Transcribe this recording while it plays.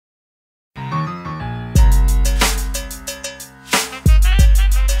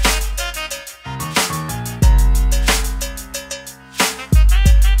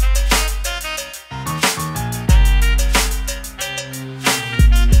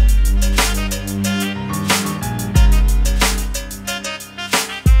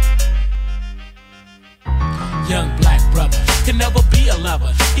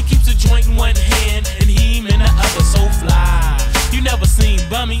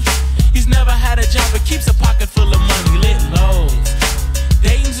He's never had a job but keeps a pocket full of money. Lit lows,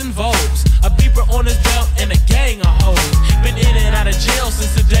 Dayton's and Vogues, a beeper on his belt and a gang of hoes. Been in and out of jail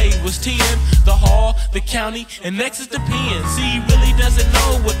since the day he was 10. The hall, the county, and next is the pen. See, he really doesn't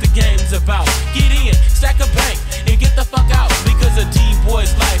know what the game's about. Get in, stack a bank, and get the fuck out. Because a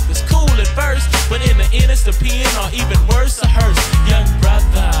D-boy's life is cool at first, but in the end it's the pen, or even worse, a hearse. Young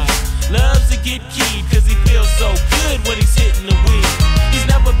brother loves to get keyed, cause he feels so good when he's hitting the weed. He's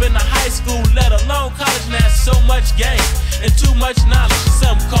never been to high school, let alone college, and has so much game and too much knowledge.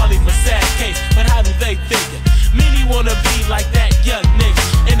 Some call him a sad case, but how do they figure? Many wanna be like that young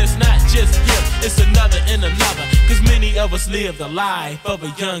nigga, and it's not just him, it's another and another. Cause many of us live the life of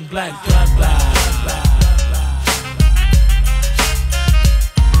a young black brother.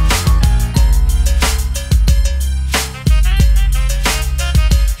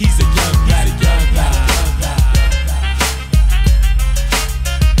 He's a young black brother.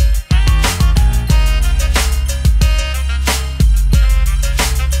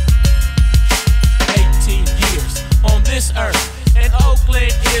 Earth, and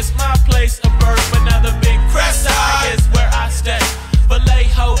Oakland is my place of birth. Another big Crest-Side is where I stay.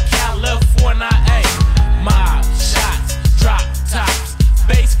 Vallejo, California, mob shots, drop tops,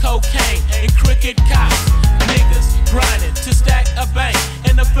 base cocaine, and cricket cops. Niggas grinding to stack a bank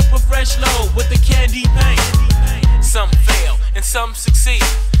and to flip a fresh load with the candy paint. Some fail and some succeed.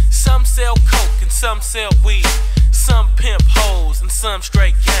 Some sell coke and some sell weed. Some pimp hoes and some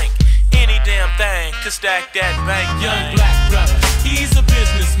straight yank. Any damn thing to stack that bank. Young black brother, he's a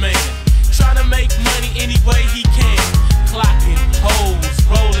businessman, trying to make money any way he can. Clocking hoes,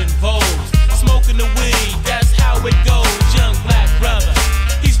 rolling Vogues, smoking the weed, that's how it goes. Young black brother,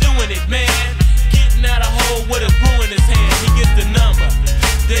 he's doing it, man. Getting out a hole with a brew in his hand. He gets the number,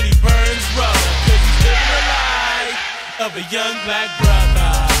 then he burns rubber, cause he's living the life of a young black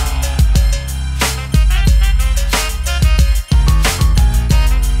brother.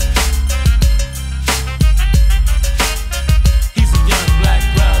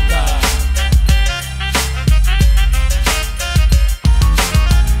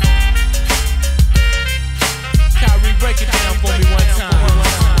 Break it down for me one time.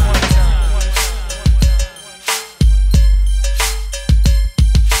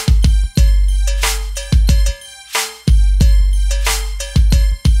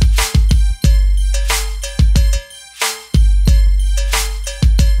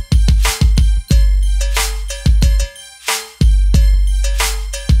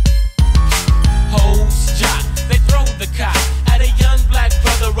 Hoes, jock, they throw the cop at a young black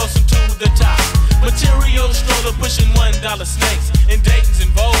brother roasting to the top. Material stroller pushing $1 snakes, and Dayton's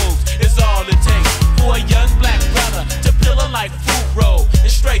and Vogues is all it takes for a young black brother to pillar like fruit roll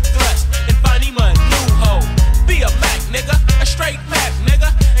and straight thrust and find him a new hoe. Be a Mac nigga, a straight Mac nigga,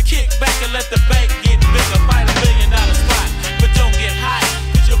 and kick back and let the bank get bigger. Find $1 billion spot, but don't get high,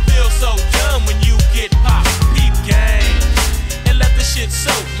 cause you feel so dumb when you get popped. Peep game and let the shit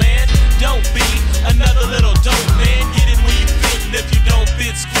soak, man. Don't be another little dope man. Get it where you fit, and if you don't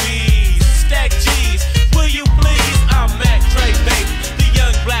fit, squeeze. Stack G's, will you please? I'm Mac Dre, baby, the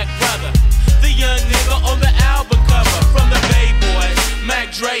young black brother, the young nigga on the album cover. From the Bay Boy,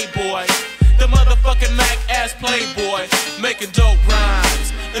 Mac Dre boy, the motherfucking Mac ass playboy, making dope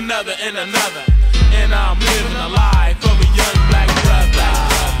rhymes, another and another. And I'm living a life of a young